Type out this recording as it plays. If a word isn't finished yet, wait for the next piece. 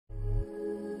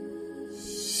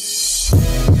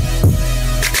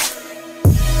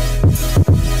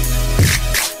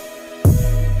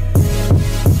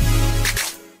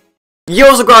Yo,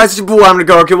 what's up guys, it's your boy, I'm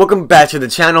NickArg, welcome back to the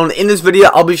channel, and in this video,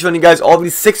 I'll be showing you guys all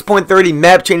these 6.30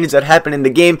 map changes that happened in the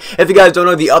game. If you guys don't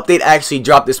know, the update actually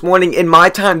dropped this morning. In my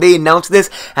time, they announced this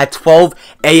at 12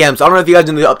 a.m. So I don't know if you guys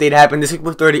know the update happened, the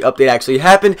 6.30 update actually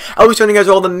happened. I'll be showing you guys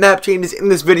all the map changes in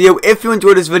this video. If you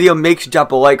enjoyed this video, make sure to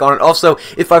drop a like on it. Also,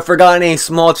 if I forgot any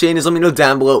small changes, let me know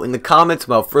down below in the comments.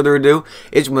 Without further ado,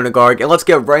 it's NickArg, and let's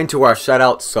get right into our shout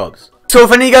out subs. So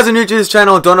if any of you guys are new to this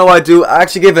channel and don't know what I do, I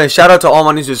actually give a shout out to all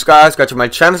my new subscribers. Got to my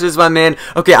channel, this is my man.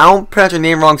 Okay, I don't pronounce your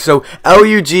name wrong, so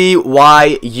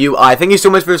Lugyui. Thank you so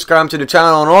much for subscribing to the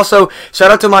channel. And also,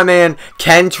 shout out to my man,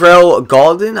 Kentrell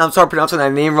Golden. I'm sorry pronouncing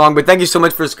that name wrong, but thank you so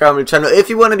much for subscribing to the channel. If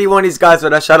you want to be one of these guys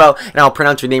that I shout out, and I'll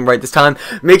pronounce your name right this time,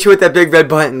 make sure to hit that big red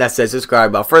button that says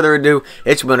subscribe. Without further ado,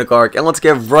 it's NickArg, and let's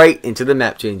get right into the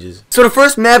map changes. So the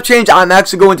first map change I'm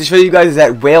actually going to show you guys is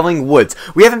at Wailing Woods.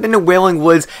 We haven't been to Wailing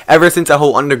Woods ever since that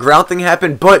whole underground thing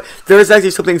happened, but there's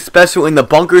actually something special in the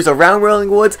bunkers around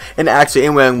Wailing Woods and actually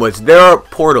in Wailing Woods. There are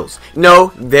portals.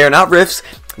 No, they're not rifts.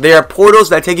 They are portals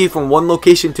that take you from one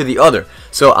location to the other.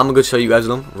 So I'm going to show you guys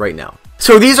them right now.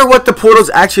 So these are what the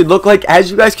portals actually look like. As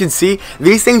you guys can see,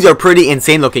 these things are pretty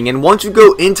insane looking. And once you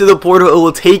go into the portal, it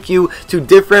will take you to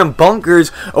different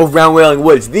bunkers around Wailing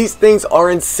Woods. These things are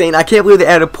insane. I can't believe they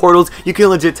added portals. You can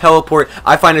legit teleport.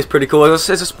 I find this pretty cool. It's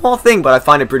a small thing, but I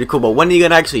find it pretty cool. But when are you going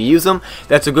to actually use them?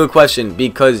 That's a good question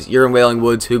because you're in Wailing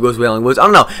Woods. Who goes Wailing Woods? I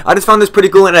don't know. I just found this pretty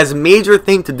cool and it has a major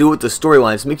thing to do with the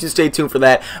storyline. So make sure you stay tuned for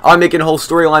that. I'm making a whole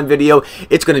storyline video.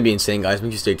 It's going to be insane, guys.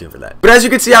 Make sure you stay tuned for that. But as you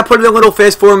can see, I put in a little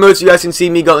fast forward mode so you guys can see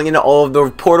me going into all of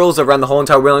the portals around the whole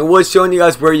entire Wailing Woods, showing you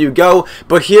guys where you go.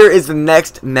 But here is the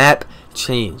next map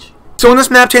change. So in this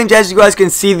map change, as you guys can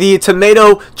see, the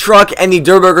tomato truck and the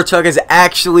Durburger truck is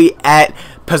actually at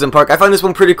Peasant Park. I find this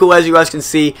one pretty cool. As you guys can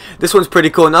see, this one's pretty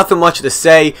cool. Nothing much to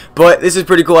say, but this is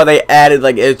pretty cool how they added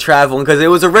like it traveling, because it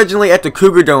was originally at the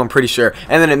Cougar Dome, I'm pretty sure,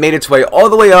 and then it made its way all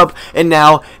the way up, and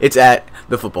now it's at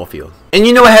the football field. And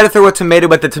you know I had to throw a tomato,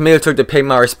 but the tomato truck to pay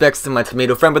my respects to my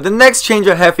tomato friend. But the next change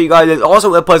I have for you guys is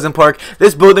also at Pleasant Park.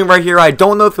 This building right here, I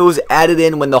don't know if it was added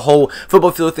in when the whole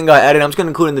football field thing got added. I'm just going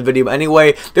to include it in the video. But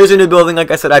anyway, there's a new building. Like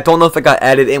I said, I don't know if it got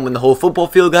added in when the whole football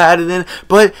field got added in,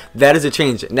 but that is a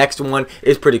change. Next one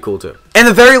is pretty cool too. And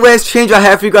the very last change I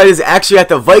have for you guys is actually at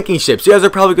the Viking ship. So you guys are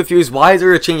probably confused, why is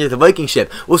there a change at the Viking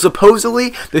ship? Well,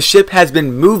 supposedly the ship has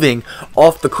been moving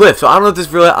off the cliff. So I don't know if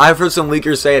this really, I've heard some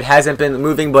leakers say it hasn't been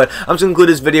moving, but I'm just going to include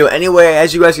this video anyway.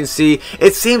 As you guys can see,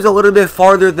 it seems a little bit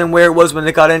farther than where it was when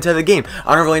it got into the game.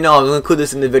 I don't really know. I'm going to include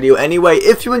this in the video anyway.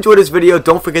 If you enjoyed this video,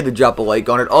 don't forget to drop a like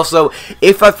on it. Also,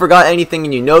 if I forgot anything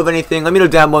and you know of anything, let me know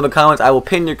down below in the comments. I will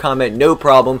pin your comment, no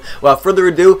problem. Without further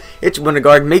ado, it's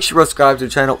NickArg. Make sure to subscribe to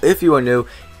the channel if you are new,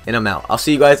 and I'm out. I'll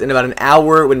see you guys in about an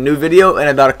hour with a new video and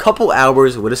about a couple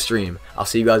hours with a stream. I'll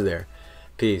see you guys there.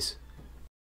 Peace.